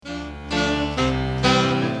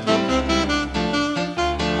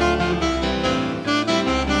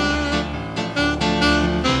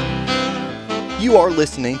You are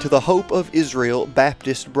listening to the Hope of Israel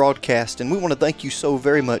Baptist broadcast, and we want to thank you so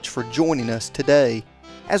very much for joining us today.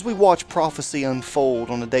 As we watch prophecy unfold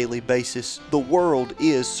on a daily basis, the world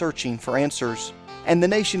is searching for answers, and the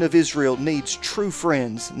nation of Israel needs true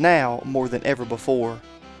friends now more than ever before.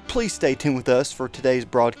 Please stay tuned with us for today's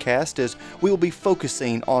broadcast as we will be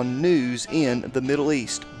focusing on news in the Middle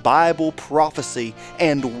East, Bible prophecy,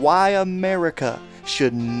 and why America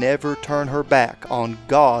should never turn her back on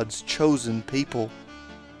God's chosen people.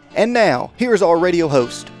 And now, here's our radio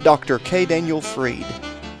host, Dr. K. Daniel Freed.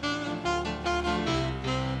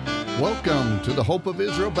 Welcome to the Hope of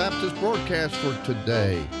Israel Baptist broadcast for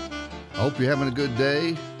today. I hope you're having a good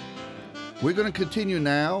day. We're going to continue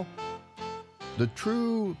now the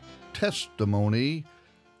true testimony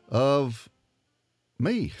of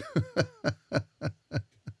me.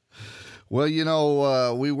 Well, you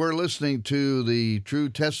know, we were listening to the true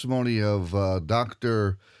testimony of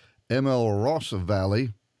Dr. M.L.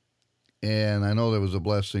 Rossavally, and I know that was a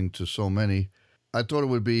blessing to so many. I thought it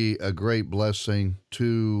would be a great blessing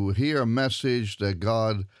to hear a message that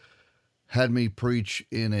God had me preach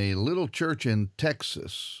in a little church in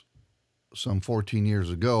Texas some 14 years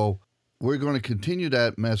ago. We're going to continue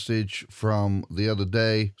that message from the other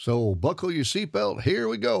day, so buckle your seatbelt. Here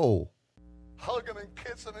we go. Hug them and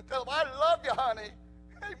kiss them and tell them, I love you, honey.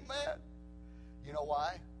 Amen. You know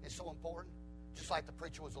why it's so important? Just like the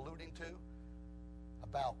preacher was alluding to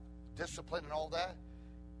about discipline and all that.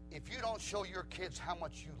 If you don't show your kids how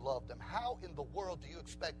much you love them, how in the world do you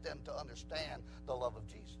expect them to understand the love of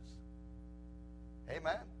Jesus?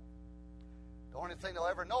 Amen. The only thing they'll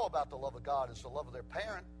ever know about the love of God is the love of their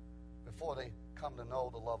parent before they come to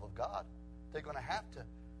know the love of God. They're going to have to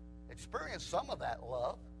experience some of that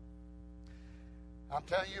love. I'm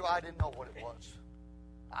telling you, I didn't know what it was.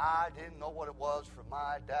 I didn't know what it was for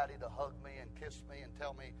my daddy to hug me and kiss me and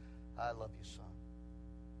tell me, I love you, son.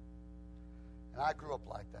 And I grew up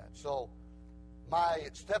like that. So my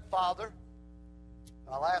stepfather,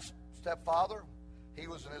 my last stepfather, he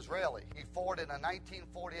was an Israeli. He fought in the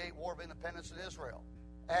 1948 War of Independence in Israel.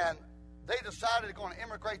 And they decided they're going to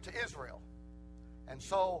immigrate to Israel. And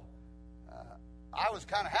so I was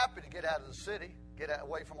kind of happy to get out of the city, get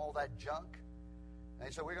away from all that junk. And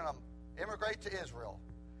they said, we're going to immigrate to Israel.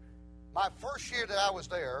 My first year that I was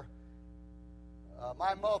there,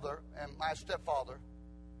 my mother and my stepfather,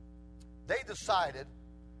 they decided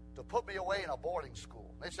to put me away in a boarding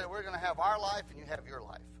school. They said, we're going to have our life and you have your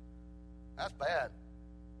life. That's bad.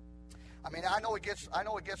 I mean, I know it gets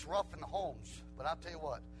rough in the homes, but I'll tell you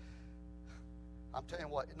what,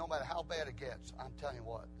 no matter how bad it gets, I'm telling you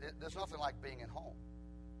what, there's nothing like being at home.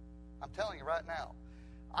 I'm telling you right now.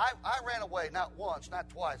 I ran away not once, not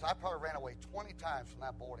twice. I probably ran away 20 times from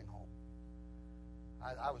that boarding home.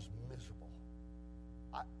 I was miserable.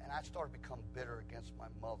 And I started to become bitter against my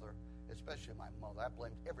mother, especially my mother. I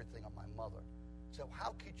blamed everything on my mother. So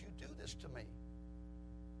how could you do this to me?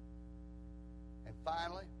 And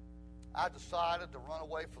finally, I decided to run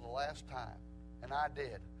away for the last time. And I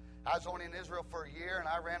did. I was only in Israel for a year, and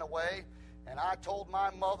I ran away. And I told my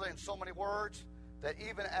mother in so many words that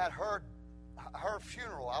even at her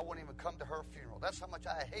funeral, I wouldn't even come to her funeral. That's how much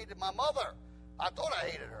I hated my mother. I thought I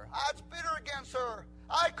hated her. I was bitter against her.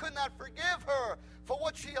 I could not forgive her for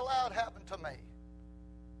what she allowed happen to me.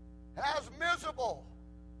 And I was miserable.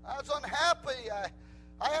 I was unhappy. I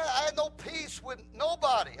had no peace with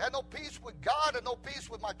nobody. I had no peace with God and no peace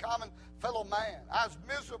with my common fellow man. I was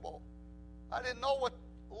miserable. I didn't know what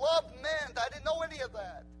love meant. I didn't know any of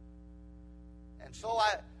that. And so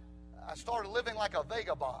I started living like a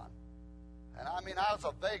vagabond. And I mean, I was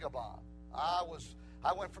a vagabond.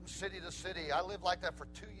 I went from city to city. I lived like that for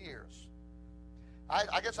 2 years.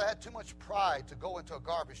 I guess I had too much pride to go into a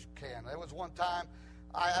garbage can. There was one time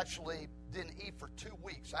I actually didn't eat for 2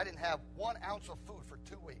 weeks. I didn't have 1 ounce of food for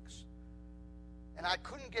 2 weeks. And I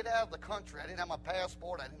couldn't get out of the country. I didn't have my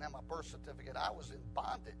passport. I didn't have my birth certificate. I was in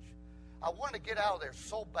bondage. I wanted to get out of there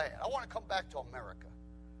so bad. I wanted to come back to America.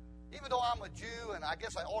 Even though I'm a Jew, and I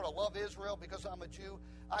guess I ought to love Israel because I'm a Jew,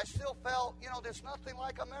 I still felt, there's nothing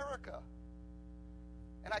like America.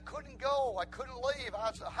 And I couldn't go. I couldn't leave. I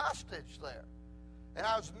was a hostage there. And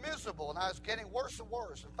I was miserable, and I was getting worse and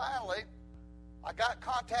worse. And finally, I got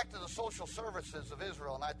contacted the social services of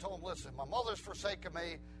Israel, and I told them, listen, my mother's forsaken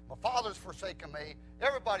me, my father's forsaken me,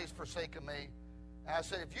 everybody's forsaken me. And I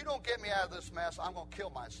said, if you don't get me out of this mess, I'm going to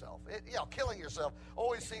kill myself. Killing yourself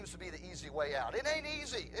always seems to be the easy way out. It ain't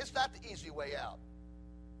easy. It's not the easy way out.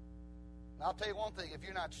 And I'll tell you one thing, if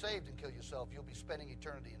you're not saved and kill yourself, you'll be spending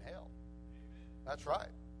eternity in hell. That's right.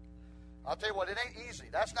 I'll tell you what, it ain't easy.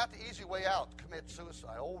 That's not the easy way out, to commit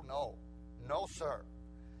suicide. Oh, no. No, sir.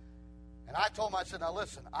 And I told him, I said, now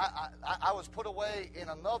listen, I was put away in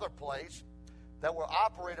another place that were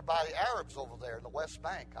operated by the Arabs over there in the West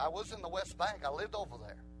Bank. I was in the West Bank. I lived over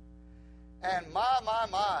there. And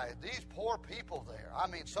my, these poor people there. I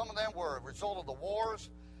mean, some of them were a result of the wars.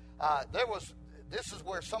 This is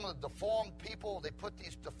where some of the deformed people, they put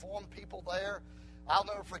these deformed people there. I'll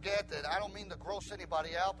never forget that. I don't mean to gross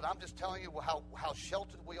anybody out, but I'm just telling you how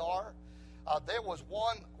sheltered we are. There was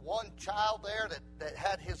one child there that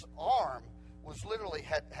had his arm was literally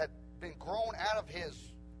had been grown out of his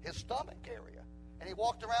stomach area, and he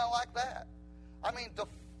walked around like that. I mean,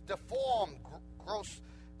 deformed,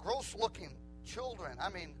 gross-looking children. I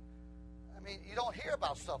mean, you don't hear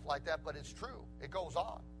about stuff like that, but it's true. It goes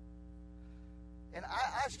on. And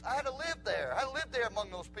I had to live there. I lived there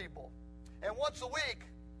among those people. And once a week,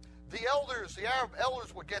 the Arab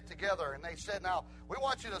elders would get together, and they said, now, we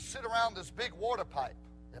want you to sit around this big water pipe.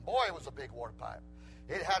 And boy, it was a big water pipe.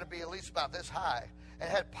 It had to be at least about this high, and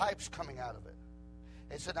it had pipes coming out of it.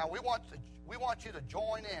 They said, now, we want you to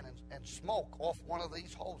join in and smoke off one of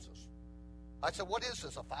these hoses. I said, what is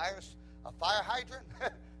this, a fire hydrant? I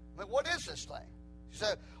mean, what is this thing? She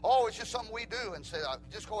said, oh, it's just something we do. And said,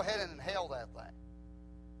 just go ahead and inhale that thing.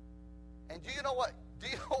 And do you know what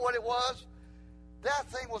it was? That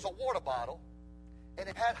thing was a water bottle, and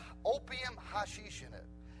it had opium hashish in it.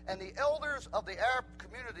 And the elders of the Arab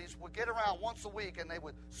communities would get around once a week, and they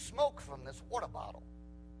would smoke from this water bottle.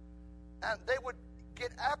 And they would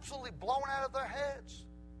get absolutely blown out of their heads.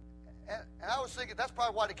 And I was thinking, that's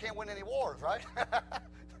probably why they can't win any wars, right?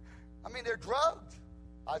 I mean, they're drugged.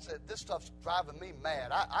 I said, this stuff's driving me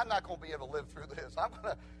mad. I'm not going to be able to live through this.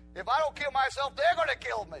 If I don't kill myself, they're going to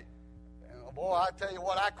kill me. And boy, I tell you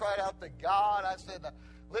what, I cried out to God. I said,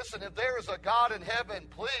 listen, if there is a God in heaven,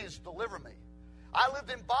 please deliver me. I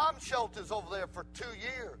lived in bomb shelters over there for 2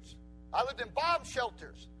 years. I lived in bomb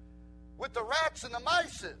shelters with the rats and the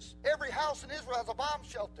mice. Every house in Israel has a bomb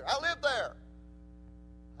shelter. I lived there.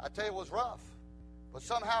 I tell you, it was rough. But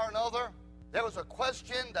somehow or another, there was a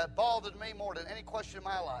question that bothered me more than any question in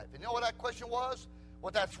my life. And you know what that question was?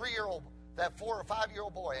 What that 4 or 5 year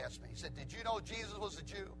old boy asked me. He said, did you know Jesus was a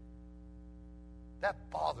Jew? That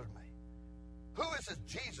bothered me. Who is this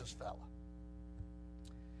Jesus fella?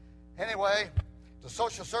 Anyway, the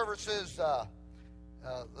social services,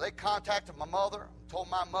 they contacted my mother and told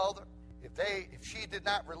my mother if she did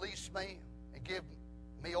not release me and give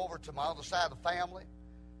me over to my other side of the family,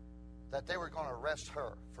 that they were going to arrest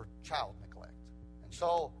her for child neglect. And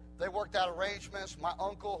so they worked out arrangements. My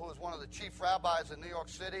uncle, who was one of the chief rabbis in New York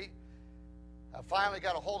City, finally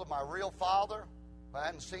got a hold of my real father, who I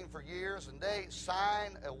hadn't seen for years, and they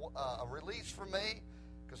signed a release for me,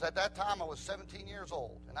 because at that time I was 17 years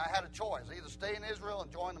old, and I had a choice: either stay in Israel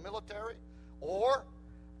and join the military, or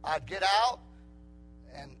I'd get out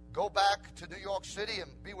and go back to New York City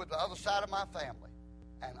and be with the other side of my family.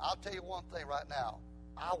 And I'll tell you one thing right now,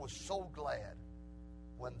 I was so glad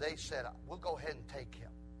when they said, we'll go ahead and take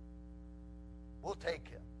him. We'll take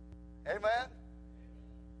him. Amen?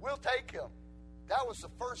 We'll take him. That was the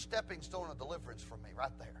first stepping stone of deliverance for me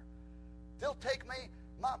right there. They'll take me.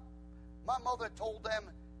 My mother told them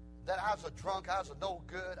that I was a drunk, I was a no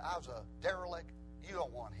good, I was a derelict. You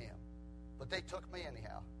don't want him. But they took me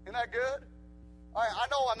anyhow. Isn't that good? All right, I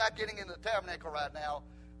know I'm not getting into the tabernacle right now,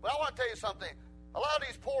 but I want to tell you something. A lot of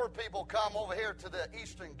these poor people come over here to the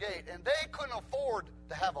Eastern Gate, and they couldn't afford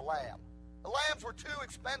to have a lamb. The lambs were too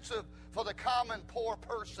expensive for the common poor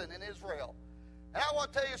person in Israel. And I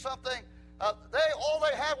want to tell you something. All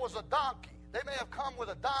they had was a donkey. They may have come with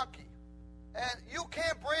a donkey. And you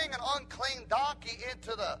can't bring an unclean donkey into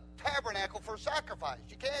the tabernacle for sacrifice.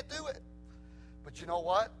 You can't do it. But you know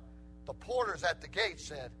what? The porters at the gate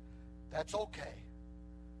said, that's okay.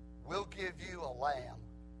 We'll give you a lamb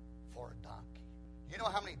for a donkey. You know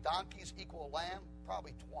how many donkeys equal a lamb?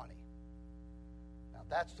 Probably 20. Now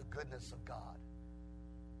that's the goodness of God.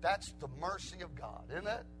 That's the mercy of God, isn't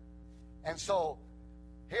it? And so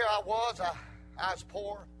here I was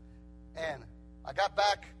poor, and I got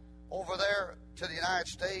back over there to the United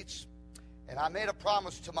States, and I made a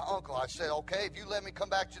promise to my uncle. I said, okay, if you let me come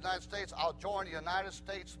back to the United States, I'll join the United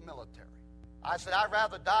States military. I said, I'd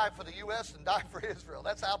rather die for the U.S. than die for Israel.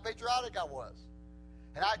 That's how patriotic I was.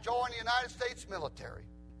 And I joined the United States military.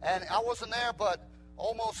 And I wasn't there but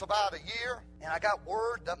almost about a year, and I got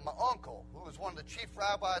word that my uncle, who was one of the chief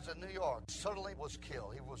rabbis in New York, suddenly was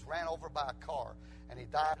killed. He was ran over by a car, and he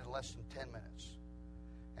died in less than 10 minutes.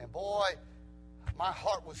 And boy, my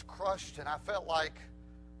heart was crushed, and I felt like,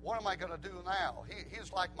 what am I going to do now? He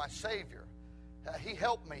was like my Savior. He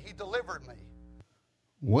helped me. He delivered me.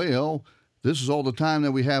 Well, this is all the time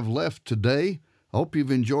that we have left today I hope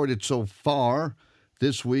you've enjoyed it so far.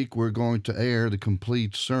 This week we're going to air the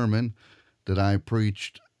complete sermon that I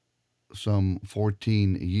preached some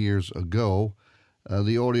 14 years ago.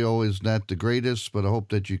 The audio is not the greatest, but I hope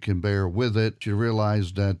that you can bear with it. You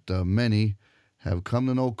realize that many have come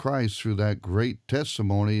to know Christ through that great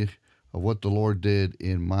testimony of what the Lord did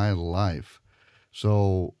in my life.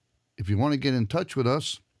 So if you want to get in touch with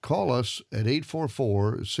us, call us at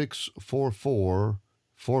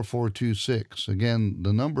 844-644-4426. Again,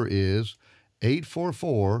 the number is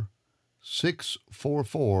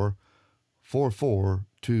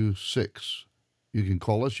 844-644-4426. You can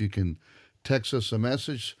call us. You can text us a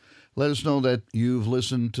message. Let us know that you've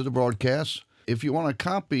listened to the broadcast. If you want a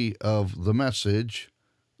copy of the message,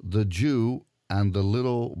 The Jew and the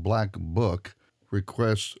Little Black Book,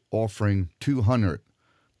 request offering 200.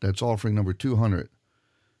 That's offering number 200.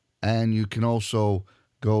 And you can also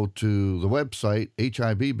go to the website,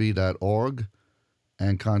 hibb.org,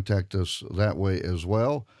 and contact us that way as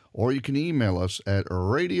well. Or you can email us at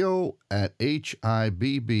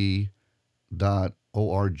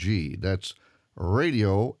radio@hibb.org. That's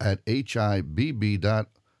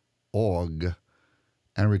radio@hibb.org,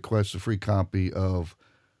 and request a free copy of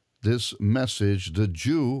this message, The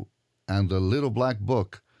Jew and the Little Black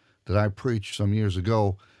Book, that I preached some years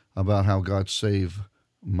ago about how God saved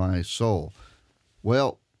my soul.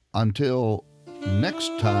 Well, until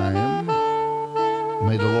next time,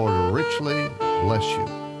 may the Lord richly bless you.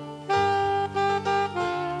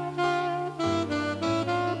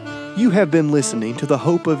 You have been listening to the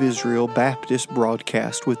Hope of Israel Baptist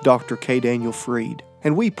broadcast with Dr. K. Daniel Fried,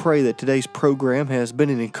 and we pray that today's program has been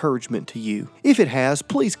an encouragement to you. If it has,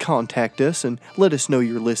 please contact us and let us know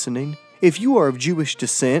you're listening. If you are of Jewish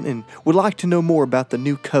descent and would like to know more about the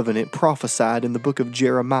new covenant prophesied in the book of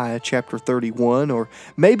Jeremiah chapter 31, or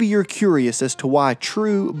maybe you're curious as to why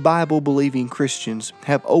true Bible-believing Christians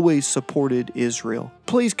have always supported Israel,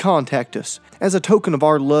 please contact us. As a token of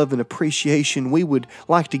our love and appreciation, we would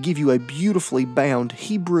like to give you a beautifully bound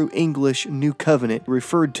Hebrew-English New Covenant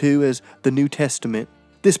referred to as the New Testament.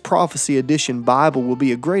 This Prophecy Edition Bible will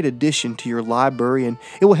be a great addition to your library, and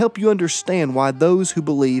it will help you understand why those who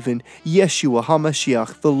believe in Yeshua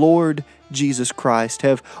HaMashiach, the Lord Jesus Christ,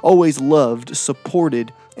 have always loved,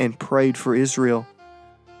 supported, and prayed for Israel.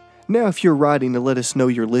 Now, if you're writing to let us know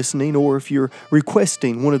you're listening, or if you're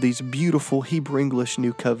requesting one of these beautiful Hebrew-English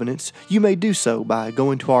New Covenants, you may do so by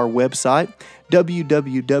going to our website,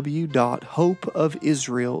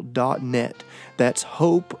 www.hopeofisrael.net. That's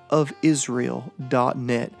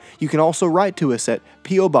hopeofisrael.net. You can also write to us at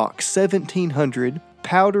P.O. Box 1700,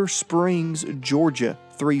 Powder Springs, Georgia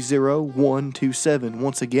 30127.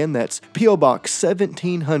 Once again, that's P.O. Box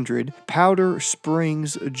 1700, Powder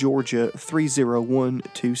Springs, Georgia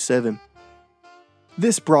 30127.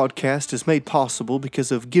 This broadcast is made possible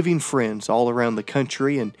because of giving friends all around the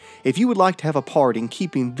country, and if you would like to have a part in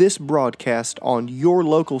keeping this broadcast on your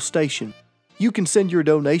local station, you can send your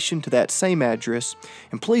donation to that same address,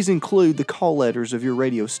 and please include the call letters of your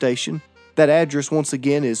radio station. That address, once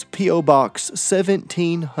again, is P.O. Box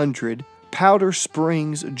 1700, Powder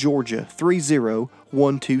Springs, Georgia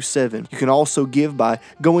 30127. You can also give by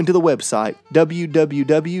going to the website,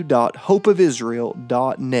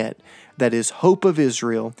 www.hopeofisrael.net. That is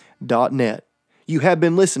hopeofisrael.net. You have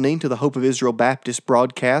been listening to the Hope of Israel Baptist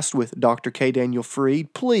broadcast with Dr. K. Daniel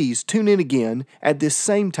Fried. Please tune in again at this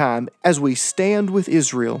same time as we stand with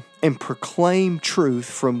Israel and proclaim truth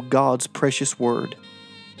from God's precious Word.